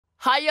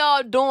How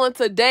y'all doing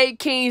today,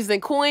 kings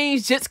and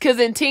queens, jitskas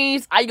and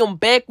teens? I am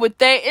back with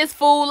that. It's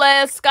fool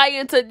ass Sky,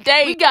 and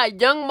today we got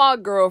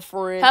Youngma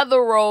girlfriend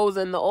Heather Rose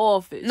in the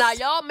office. Now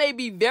y'all may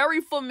be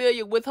very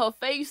familiar with her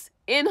face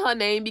in her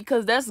name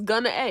because that's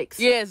Gunna X.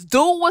 Yes,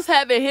 dude was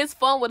having his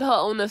fun with her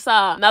on the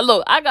side. Now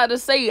look, I gotta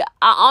say,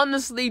 I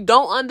honestly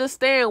don't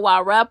understand why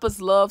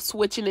rappers love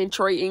switching and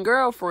trading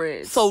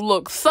girlfriends. So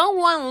look,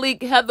 someone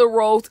leaked Heather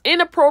Rose's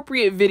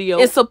inappropriate video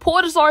and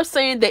supporters are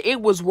saying that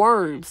it was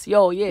worms.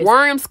 Yo, yes,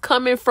 worms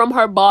coming from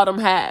her bottom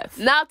half.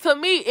 Now to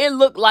me, it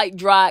looked like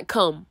dried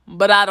cum,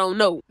 but I don't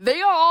know.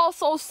 They are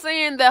also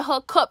saying that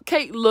her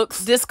cupcake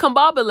looks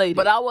discombobulated,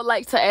 but I would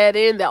like to add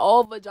in that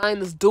all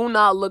vaginas do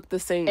not look the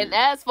same. And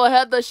as for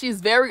Heather,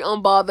 she's very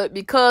unbothered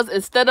because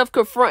instead of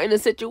confronting the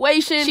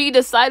situation, she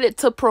decided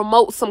to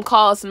promote some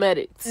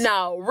cosmetics.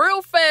 Now,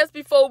 real fast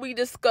before we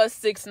discuss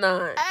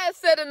 6ix9ine. As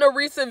said in a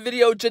recent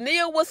video,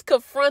 Jania was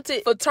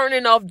confronted for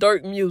turning off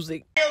D.R.U.G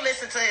music. We don't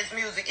listen to his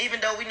music,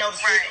 even though we know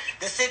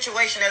the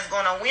situation that's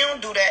going on. We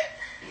don't do that.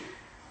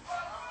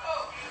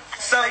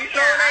 So, you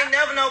know, it ain't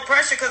never no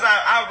pressure because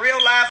I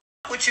real life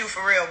with you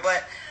for real.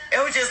 But it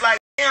was just like,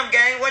 damn,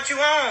 gang, what you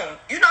on?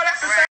 You know,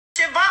 that's the same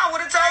shit Vaughn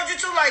would have told you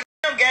too. Like,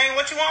 damn, gang,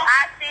 what you want?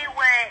 I see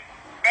what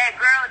that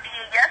girl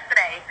did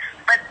yesterday.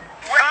 But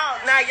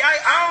oh, now, y'all,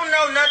 I don't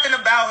know nothing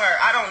about her.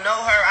 I don't know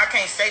her. I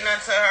can't say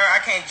nothing to her. I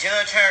can't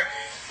judge her.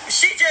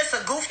 She just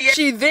a goofy ass.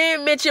 She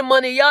then mentioned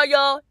Money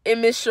Yaya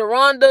and Miss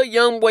Sharonda,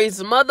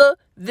 Youngboy's mother.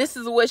 This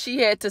is what she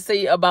had to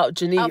say about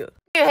Jania.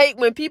 I hate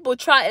when people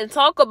try and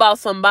talk about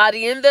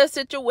somebody in their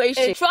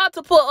situation and try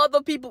to put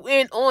other people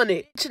in on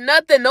it.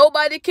 Nothing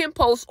nobody can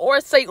post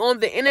or say on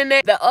the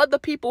internet that other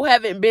people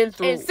haven't been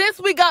through. And since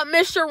we got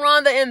Miss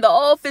Sharonda in the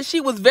office, she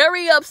was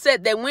very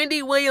upset that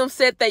Wendy Williams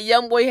said that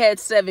Youngboy had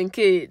 7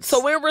 kids.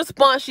 So in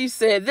response, she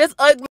said, "This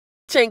ugly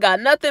ain't got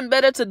nothing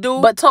better to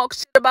do but talk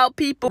shit about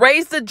people.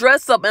 Raise the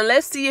dress up and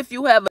let's see if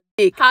you have a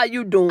dick. How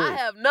you doing?" I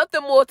have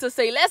nothing more to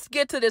say. Let's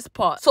get to this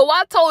part. So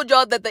I told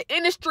y'all that the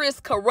industry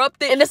is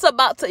corrupted and it's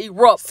about to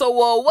erupt. So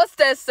what's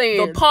that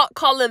saying? The pot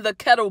calling the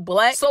kettle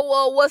black. So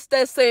what's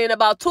that saying?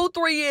 About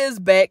 2-3 years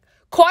back,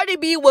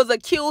 Cardib was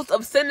accused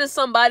of sending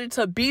somebody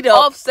to beat up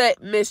Offset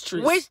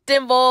mistress, which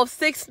involved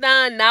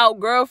 6ix9ine now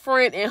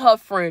girlfriend and her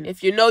friend.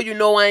 If you know, you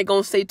know. I ain't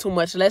gonna say too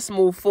much. Let's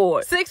move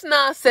forward.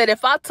 6ix9ine said,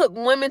 "If I took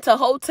women to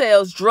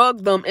hotels,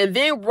 drugged them, and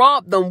then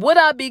robbed them, would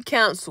I be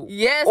canceled?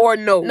 Yes or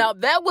no?" Now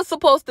that was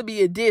supposed to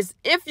be a diss.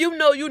 If you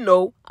know, you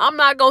know. I'm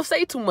not gonna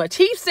say too much.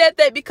 He said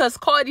that because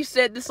Cardi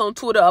said this on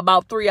Twitter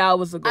about 3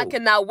 hours ago. I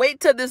cannot wait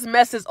till this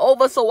mess is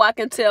over so I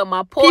can tell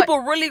my part. People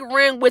really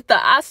ran with the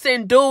 "I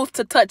send dudes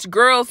to touch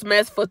girls"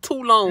 mess for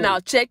too long. Now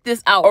check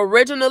this out.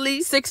 Originally,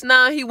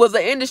 6ix9ine, he was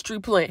an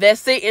industry plant.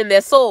 That's it and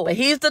that's all. But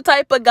he's the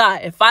type of guy,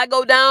 if I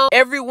go down,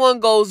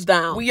 everyone goes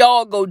down. We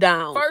all go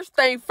down. First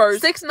thing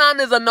first, 6ix9ine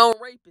is a known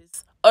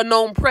rapist, a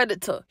known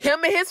predator.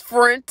 Him and his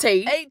friend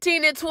Tate,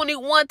 18 and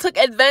 21, took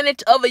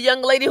advantage of a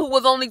young lady who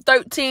was only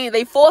 13.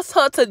 They forced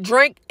her to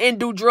drink and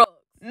do drugs.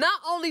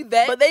 Not only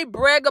that, but they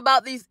brag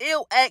about these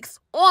ill acts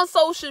on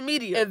social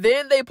media. And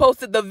then they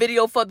posted the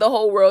video for the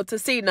whole world to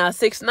see. Now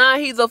 6ix9ine,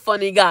 he's a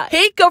funny guy.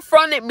 He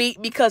confronted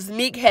Meek because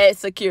Meek had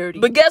security.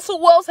 But guess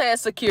who else had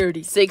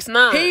security?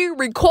 6ix9ine. He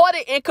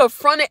recorded and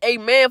confronted a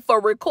man for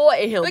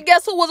recording him. But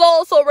guess who was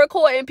also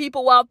recording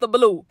people out the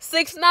blue?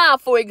 6ix9ine,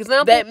 for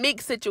example. That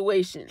Meek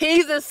situation.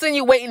 He's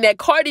insinuating that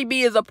Cardi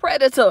B is a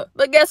predator.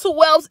 But guess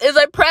who else is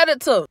a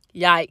predator?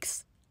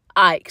 Yikes.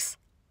 Yikes.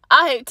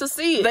 I hate to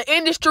see it. The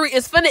industry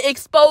is finna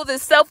expose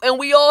itself and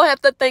we all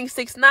have to thank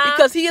 6ix9ine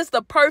because he is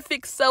the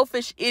perfect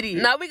selfish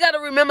idiot. Now we gotta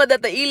remember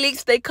that the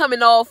elites, they come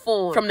in all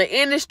forms. From the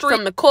industry,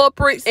 from the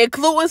corporates,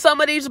 including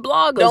some of these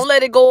bloggers. Don't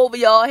let it go over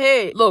y'all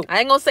head. Look, I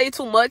ain't gonna say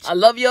too much. I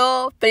love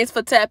y'all. Thanks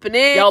for tapping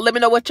in. Y'all let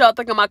me know what y'all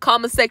think in my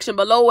comment section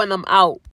below and I'm out.